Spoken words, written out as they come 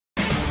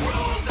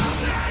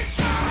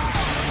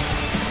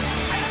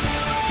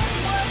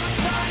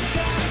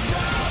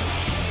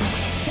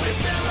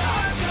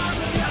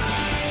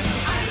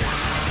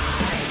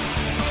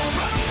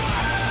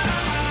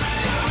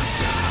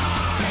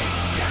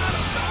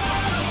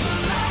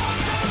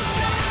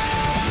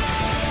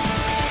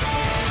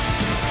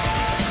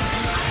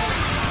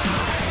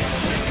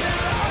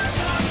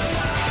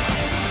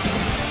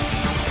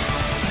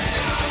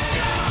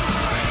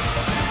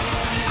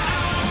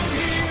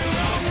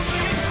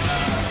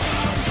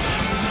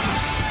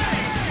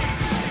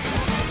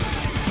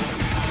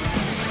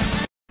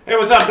Hey,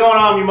 what's up going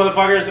on, you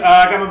motherfuckers?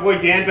 I got my boy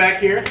Dan back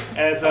here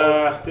as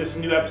this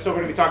new episode.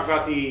 We're going to be talking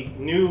about the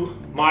new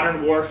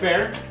Modern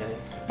Warfare.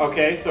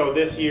 Okay, so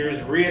this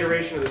year's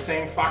reiteration of the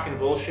same fucking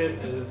bullshit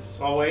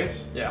as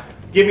always. Yeah.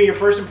 Give me your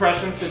first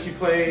impressions since you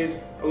played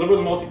a little bit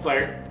of the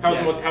multiplayer. How's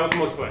the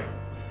multiplayer?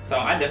 So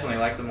I definitely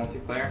like the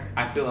multiplayer.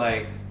 I feel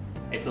like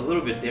it's a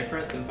little bit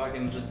different than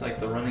fucking just like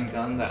the run and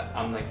gun that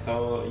I'm like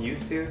so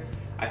used to.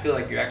 I feel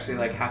like you actually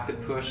like have to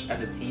push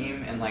as a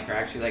team and like are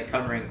actually like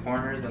covering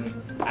corners and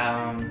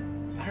I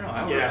don't know.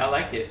 I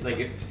like it. Like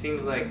it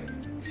seems like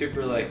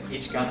super like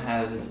each gun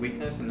has its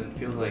weakness and it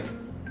feels like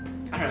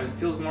I don't know. It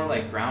feels more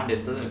like grounded.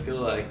 It doesn't feel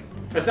like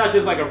it's not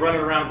just like a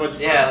running around bunch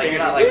of like you're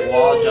not like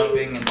wall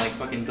jumping and like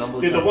fucking double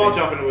jumping. Dude, the wall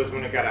jumping was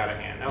when it got out of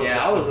hand. That was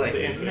I was like,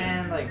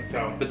 man, like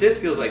so. But this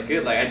feels like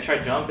good. Like I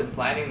tried jump and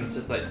sliding. It's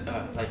just like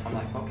I'm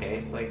like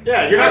okay, like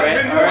yeah, you're not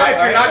spending your life.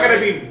 You're not gonna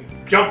be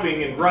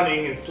jumping and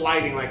running and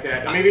sliding like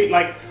that. Maybe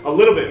like a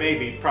little bit,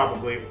 maybe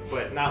probably,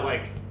 but not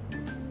like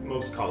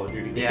most Call of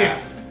Duty games.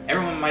 Yeah,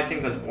 everyone might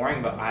think that's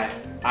boring, but I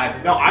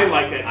like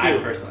that too.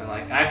 I personally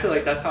like. And I feel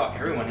like that's how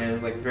everyone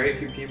is. Like very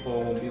few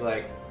people will be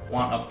like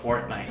want a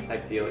Fortnite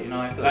type deal. You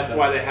know, I feel that's like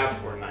why they have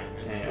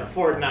Fortnite. It's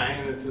for Fortnite,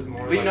 and this is more.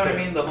 But you know what I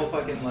mean? The whole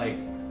fucking like.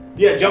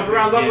 Yeah, jump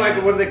around, look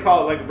like what do they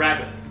call it? Like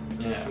rabbit.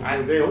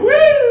 Yeah. They go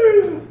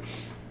woo.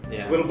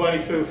 Yeah. Little bunny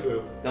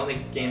foo-foo. The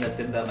only game that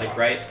did that like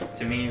right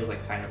to me was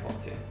like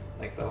Titanfall 2.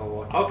 Like the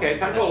whole okay,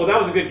 Titanfall. Well, that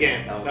was a good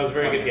game. That was a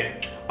very good game.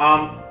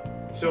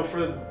 So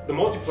for the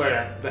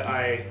multiplayer,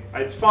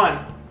 it's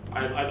fun.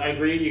 I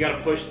agree. You got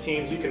to push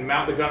teams. You can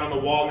mount the gun on the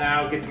wall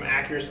now, get some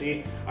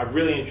accuracy. I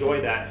really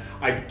enjoy that.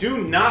 I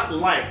do not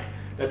like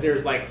that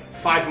there's like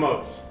 5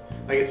 modes.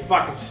 Like it's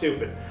fucking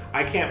stupid.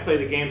 I can't play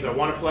the games I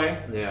want to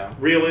play. Yeah.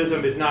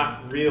 Realism is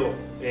not real.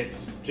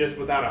 It's just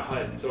without a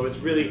HUD. So it's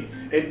really,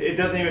 it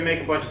doesn't even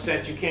make a bunch of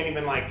sense. You can't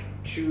even like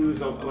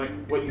choose like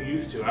what you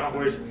used to. I don't.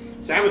 Whereas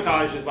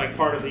Sabotage is like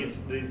part of this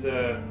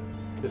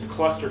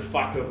cluster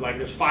fuck of like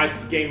there's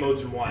 5 game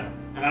modes in one,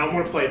 and I don't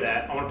want to play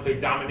that. I want to play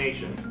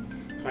Domination.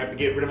 So I have to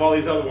get rid of all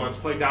these other ones.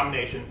 Play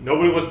Domination.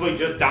 Nobody wants to play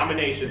just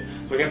Domination.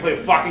 So I can't play a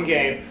fucking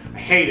game. I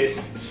hate it.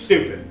 It's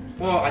stupid.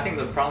 Well, I think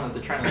the problem that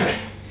they're trying to like,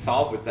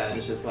 solve with that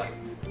is just like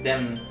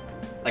them.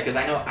 Like, cause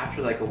I know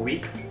after like a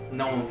week,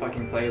 no one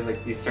fucking plays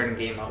like these certain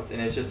game modes, and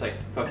it's just like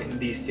fucking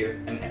these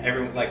 2, and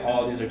everyone like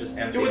all of these are just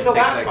empty. Do what the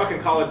last fucking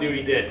Call of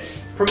Duty did.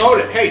 Promote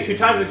it. Hey, 2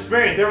 times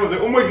experience. Everyone's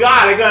like, oh my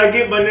god, I gotta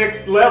get my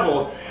next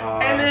level,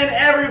 and then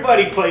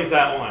everybody plays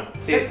that one.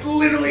 See, it's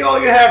literally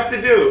all you have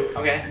to do.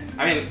 Okay,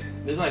 I mean,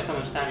 there's only so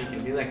much time you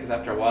can do that, cause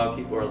after a while,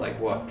 people are like,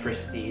 what,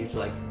 prestige,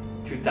 like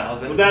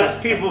 2000. Well,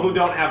 that's people who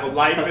don't have a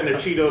life, and their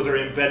Cheetos are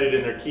embedded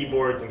in their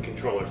keyboards and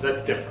controllers.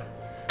 That's different.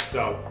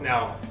 So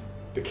now.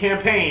 The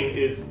campaign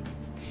is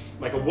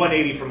like a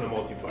 180 from the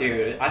multiplayer.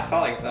 Dude, I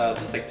saw like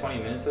just like 20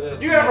 minutes of it.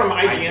 You got it from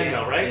IGN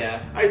though, right?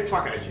 Yeah. I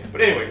fuck IGN.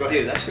 But anyway, go ahead.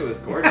 Dude, that shit was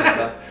gorgeous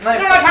though.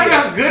 I'm not talking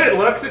about how good it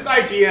looks. It's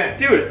IGN.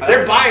 Dude,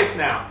 they're biased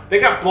now. They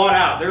got bought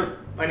out.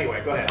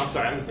 Anyway, go ahead. I'm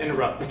sorry. I'm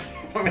interrupting.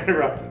 I'm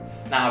interrupting.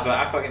 Nah, but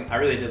I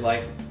really did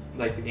like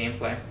the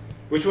gameplay.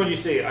 Which one did you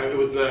see? It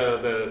was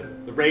the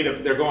rate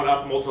of they're going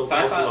up multiple. So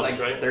I saw it like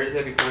right?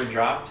 Thursday before it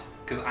dropped.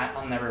 Because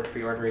I'll never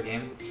pre-order a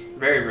game.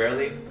 Very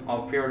rarely.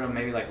 I'll pre-order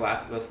maybe like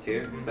Last of Us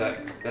 2,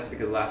 but that's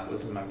because Last of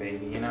Us was my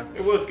baby, you know?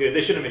 It was good.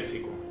 They should have made a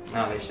sequel.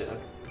 No, they should have.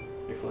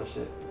 You're full of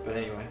shit. But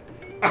anyway.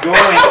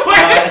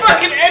 It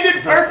fucking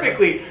ended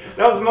perfectly.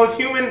 That was the most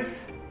human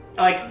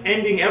like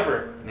ending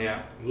ever.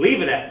 Yeah.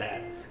 Leave it at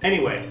that.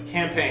 Anyway,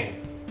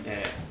 campaign.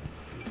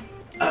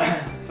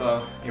 Yeah.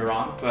 So, you're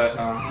wrong, but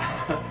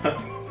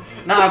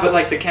nah, but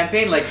like the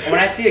campaign, like when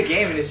I see a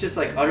game and it's just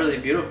like utterly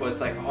beautiful,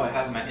 it's like, oh, it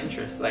has my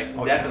interest. Like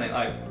definitely,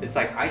 like it's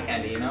like eye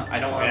candy, you know. I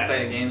don't want to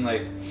play a game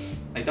like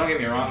don't get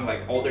me wrong,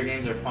 like older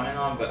games are fun and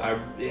all, but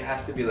it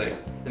has to be like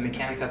the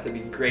mechanics have to be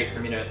great for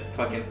me to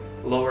fucking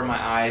lower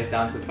my eyes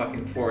down to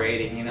fucking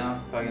 480, you know.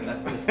 Fucking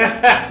that's just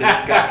like,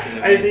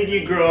 disgusting. I think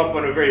you grew up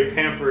on a very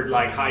pampered,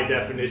 like high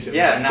definition.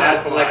 Yeah, like, now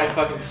that's it's like why. I'm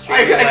fucking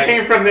straight. I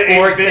came from the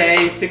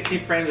 4K, 60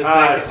 frames a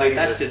second. Like Jesus.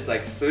 that's just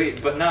like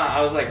sweet. But no,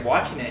 I was like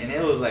watching it and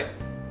it was like.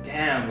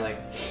 Damn, like.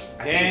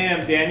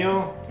 Damn,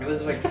 Daniel. It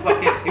was like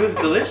fucking. It was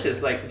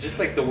delicious. Like just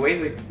like the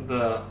way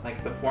the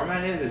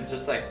format is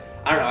just like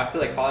I don't know. I feel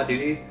like Call of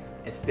Duty,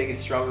 its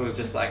biggest struggle is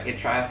just like it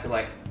tries to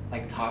like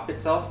top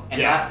itself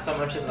and not so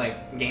much in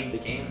like game to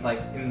game,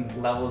 like in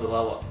level to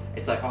level.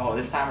 It's like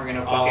this time we're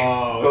gonna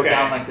fucking go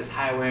down like this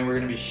highway and we're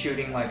gonna be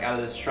shooting like out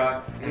of this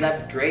truck, and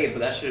that's great, but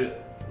that should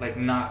like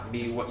not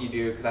be what you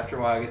do because after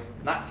a while it's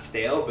not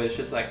stale, but it's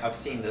just like I've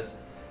seen this.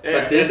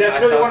 Yeah, that's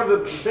really one of the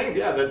things,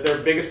 that their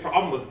biggest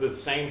problem was the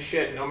same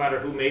shit no matter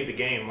who made the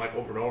game, like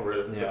over and over.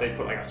 Yeah. But they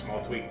put like a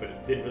small tweak, but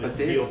it didn't really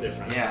feel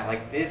different. Yeah,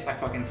 like this I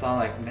fucking saw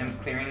like them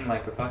clearing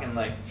like a fucking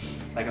like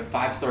a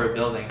 5-story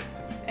building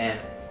and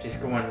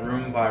just going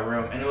room by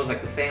room, and it was like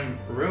the same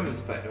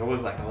rooms, but it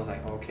was like I was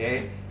like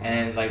okay,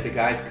 and like the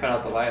guys cut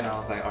out the light and I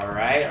was like all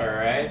right,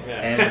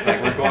 and it's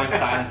like we're going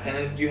silence, and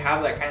then you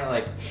have that kind of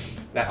like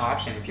that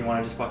option if you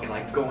want to just fucking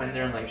like go in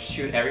there and like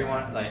shoot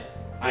everyone, like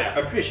Yeah.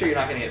 I'm pretty sure you're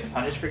not gonna get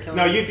punished for killing.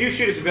 No, if you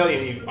shoot a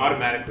civilian, you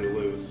automatically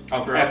lose.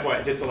 Oh, for real?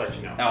 FY, just to let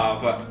you know.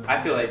 But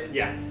I feel like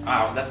Yeah.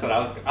 wow, that's what I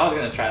was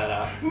gonna try that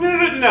out.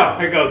 No.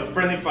 It goes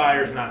friendly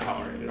fire is not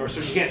tolerated, or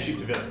so you can't shoot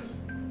civilians.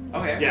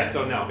 Okay. Yeah.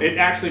 So no, it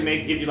actually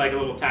give you like a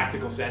little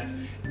tactical sense.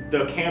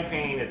 The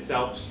campaign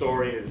itself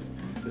story is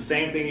the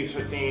same thing you've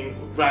seen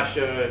with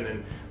Russia, and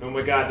then when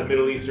we got the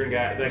Middle Eastern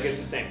guy, like it's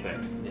the same thing.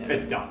 Yeah.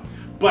 It's dumb,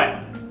 but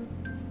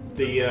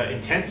the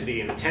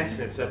intensity and the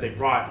tenseness that they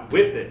brought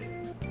with it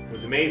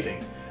was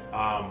amazing.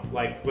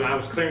 Like when I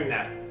was clearing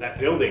that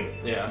building,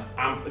 Yeah.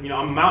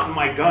 I'm mounting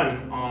my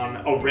gun on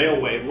a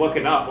railway,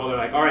 looking up while they're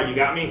like, "All right, you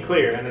got me,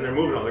 clear," and then they're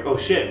moving. I'm like, "Oh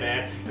shit,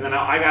 man!" And then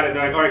I got it.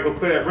 They're like, "All right, go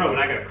clear that room," and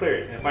I gotta clear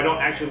it. And if I don't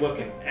actually look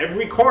in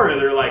every corner,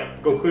 they're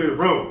like, "Go clear the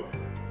room."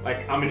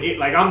 Like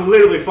I'm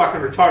literally fucking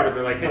retarded.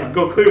 They're like, "Hey,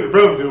 go clear the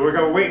room, dude.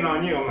 We're waiting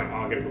on you." I'm like,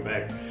 "Oh, I gotta go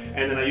back,"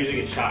 and then I usually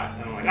get shot,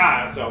 and I'm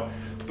like, so.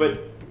 But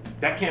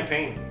that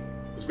campaign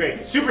was great.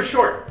 It's super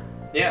short.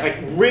 Yeah. Like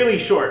really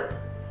short,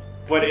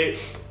 but it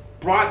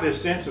brought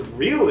this sense of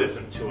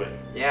realism to it.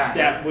 Yeah.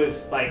 That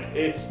was like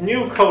its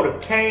new coat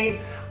of paint.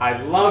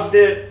 I loved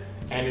it,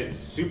 and it's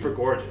super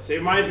gorgeous. It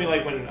reminds me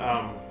like when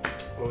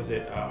what was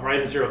it?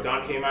 Horizon Zero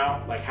Dawn came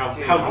out. Like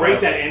how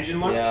great that engine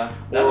looked. Yeah,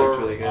 that looked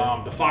really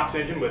good. The Fox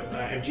engine with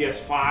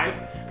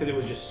MGS5 because it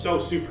was just so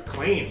super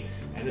clean.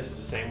 And this is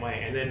the same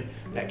way. And then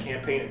that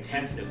campaign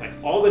intenseness, like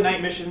all the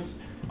night missions,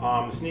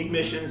 the sneak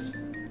missions.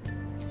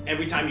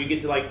 Every time you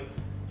get to like,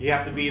 you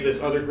have to be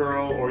this other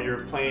girl, or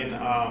you're playing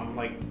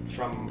like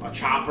from a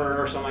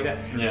chopper or something like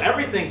that. Yeah.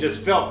 Everything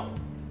just felt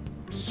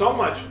so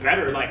much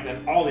better like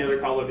than all the other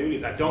Call of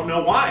Duties. I don't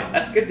know why.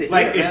 That's good to hear,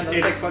 Like, man. it's- That's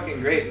it's- like fucking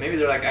great. Maybe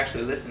they're like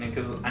actually listening,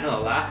 because I know the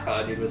last Call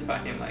of Duty was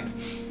fucking like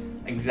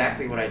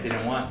exactly what I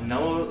didn't want.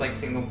 No like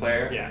single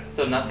player. Yeah.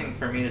 So nothing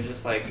for me to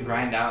just like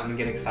grind out and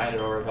get excited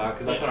over about,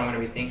 because that's what I'm gonna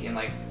be thinking.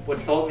 Like what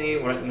sold me,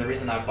 and the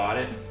reason I bought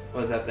it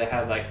was that they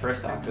had like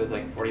first off it was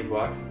like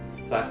 $40.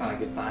 So that's not a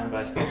good sign, but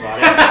I still bought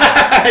it.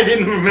 I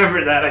didn't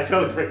remember that. I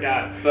totally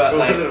forgot. But, it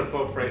like, wasn't a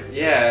full price.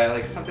 Yeah,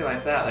 like something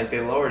like that. Like they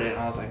lowered it, and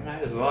I was like,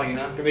 might as well, you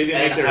know. They didn't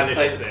And make their I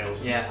initial played,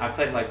 sales. Yeah, I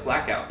played like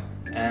Blackout,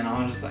 and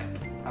I was just like,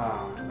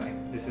 oh,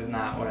 like this is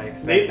not what I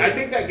expected. I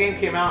think that game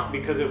came out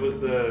because it was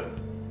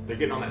they're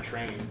getting on that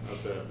train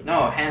of the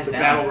No, hands the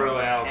down. battle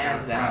royale.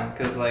 Hands down,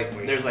 because like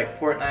there's like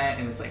Fortnite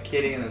and it's like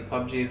kidding, and then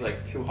PUBG's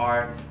like too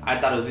hard. I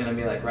thought it was gonna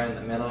be like right in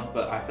the middle,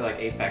 but I feel like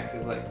Apex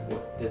is like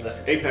what did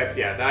that. Apex,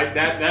 yeah,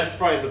 that's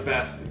probably the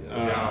best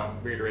Yeah.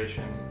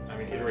 iteration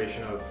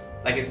of.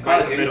 Like if right Call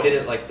in of the Duty middle. did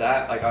it like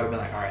that, like I would have been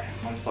like, all right,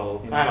 I'm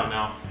sold. You know? I don't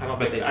know.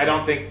 But they I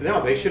don't think.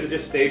 No, they should have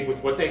just stayed with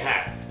what they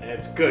had, and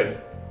it's good.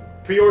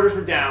 Pre-orders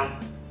were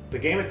down. The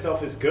game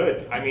itself is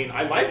good. I mean,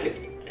 I like it.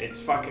 It's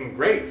fucking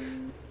great.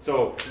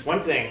 So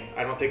one thing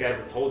I don't think I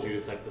ever told you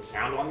is like the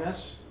sound on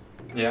this.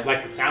 Yeah.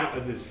 Like the sound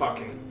of this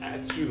fucking,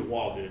 it's through the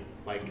wall, dude.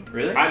 Like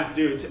Really?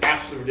 Dude, it's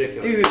absolutely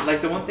ridiculous. Dude,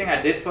 like the one thing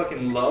I did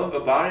fucking love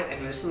about it,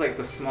 and this is like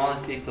the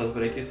smallest details,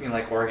 but it gives me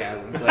like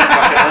orgasms. Like,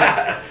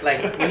 fucking,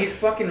 like when he's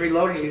fucking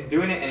reloading, he's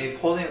doing it, and he's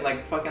holding it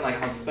like fucking like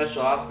how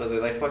Special Ops does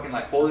it. Like fucking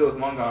like hold it with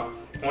one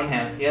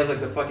hand. He has like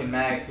the fucking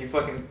mag. He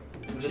fucking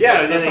just yeah, like,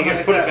 and does then you something can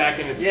like put that. it back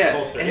in its Yeah,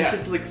 holster. and yeah. it's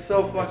just like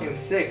so fucking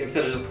sick.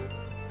 Instead of just,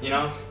 you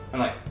know, I'm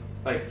like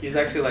he's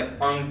actually like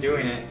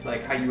undoing it,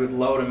 like how you would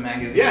load a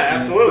magazine. Yeah, and then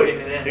absolutely.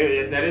 putting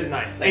it in. That is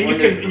nice. Like and when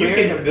you they're can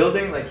clearing a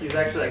building, like he's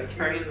actually like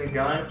turning the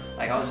gun.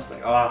 Like I was just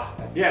like, oh,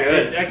 that's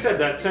good. Like I said,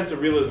 that sense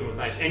of realism was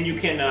nice, and you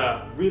can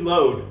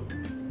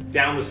reload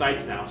down the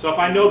sights now. So if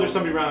I know there's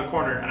somebody around the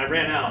corner and I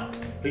ran out,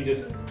 he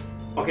just,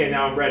 okay,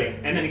 now I'm ready,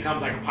 and then he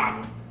comes, I can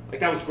pop him. Like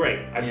that was great.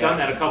 I've done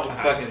that a couple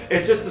times.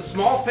 It's just the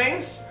small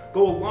things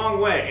go a long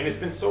way, and it's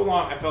been so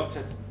long. I felt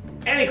since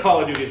any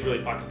Call of Duty has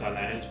really fucking done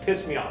that, and it's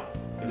pissed me off.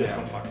 And this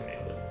one fucking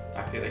nailed it.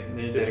 I feel like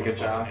they This did a one good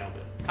fucking job. nailed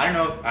it. I don't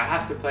know if I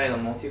have to play the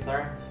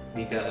multiplayer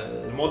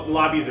because The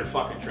lobbies are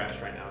fucking trash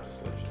right now.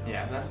 Just to let you know.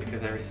 yeah, that's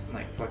because every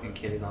like fucking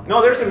kid is on.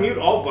 No, there's a mute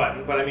all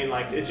button, but I mean,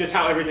 like, it's just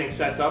how everything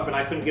sets up, and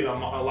I couldn't get a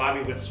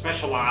lobby with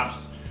special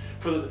ops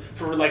for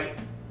like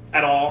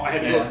at all. I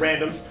had to go with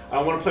randoms. I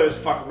don't want to play with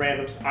fucking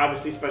randoms.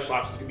 Obviously, special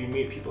ops is gonna be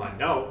me, people I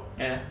know.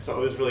 Yeah. So it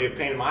was really a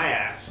pain in my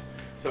ass.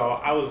 So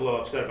I was a little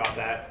upset about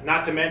that.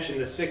 Not to mention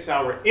the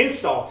 6-hour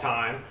install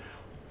time.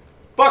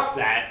 Fuck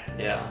that.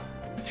 Yeah.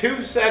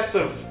 2 sets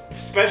of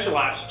special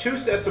ops, 2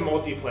 sets of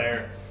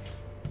multiplayer.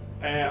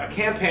 A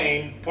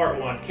campaign part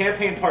 1,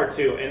 campaign part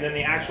 2, and then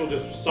the actual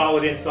just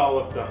solid install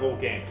of the whole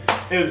game.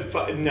 It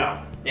was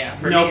no. Yeah.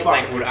 For No me,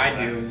 fucking like what I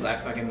reason for do is I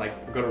fucking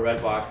like go to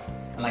Redbox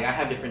and like I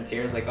have different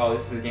tiers. Like, oh,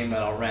 this is a game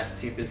that I'll rent,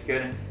 see if it's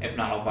good. If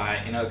not, I'll buy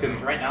it. You know, because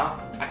right now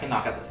I can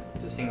knock out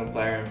the single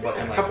player and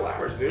fucking A like couple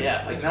hours, dude.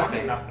 yeah, like It's nothing.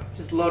 fucking nothing.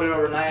 Just load it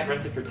overnight,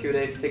 rent it for 2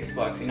 days,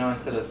 $6. You know,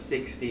 instead of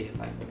 60,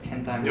 like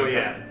 10 times. Oh over.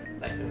 yeah.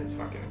 Like, And it's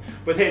fucking.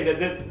 But hey,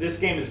 this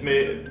game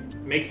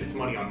makes its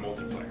money on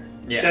multiplayer.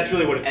 yeah. That's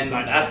really what it's and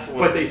designed that's for.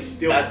 what But they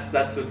still. that's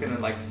what's gonna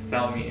like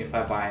sell me if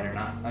I buy it or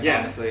not. Like, Yeah.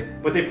 honestly.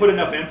 But they put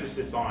enough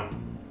emphasis on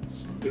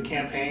the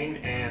campaign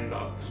and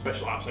the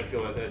special ops. I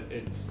feel that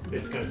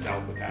it's gonna sell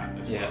with that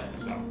as Yeah. well.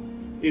 So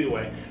Either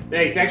way.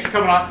 Hey, thanks for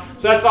coming on.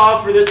 So that's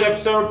all for this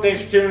episode.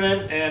 Thanks for tuning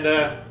in, and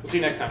we'll see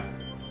you next time.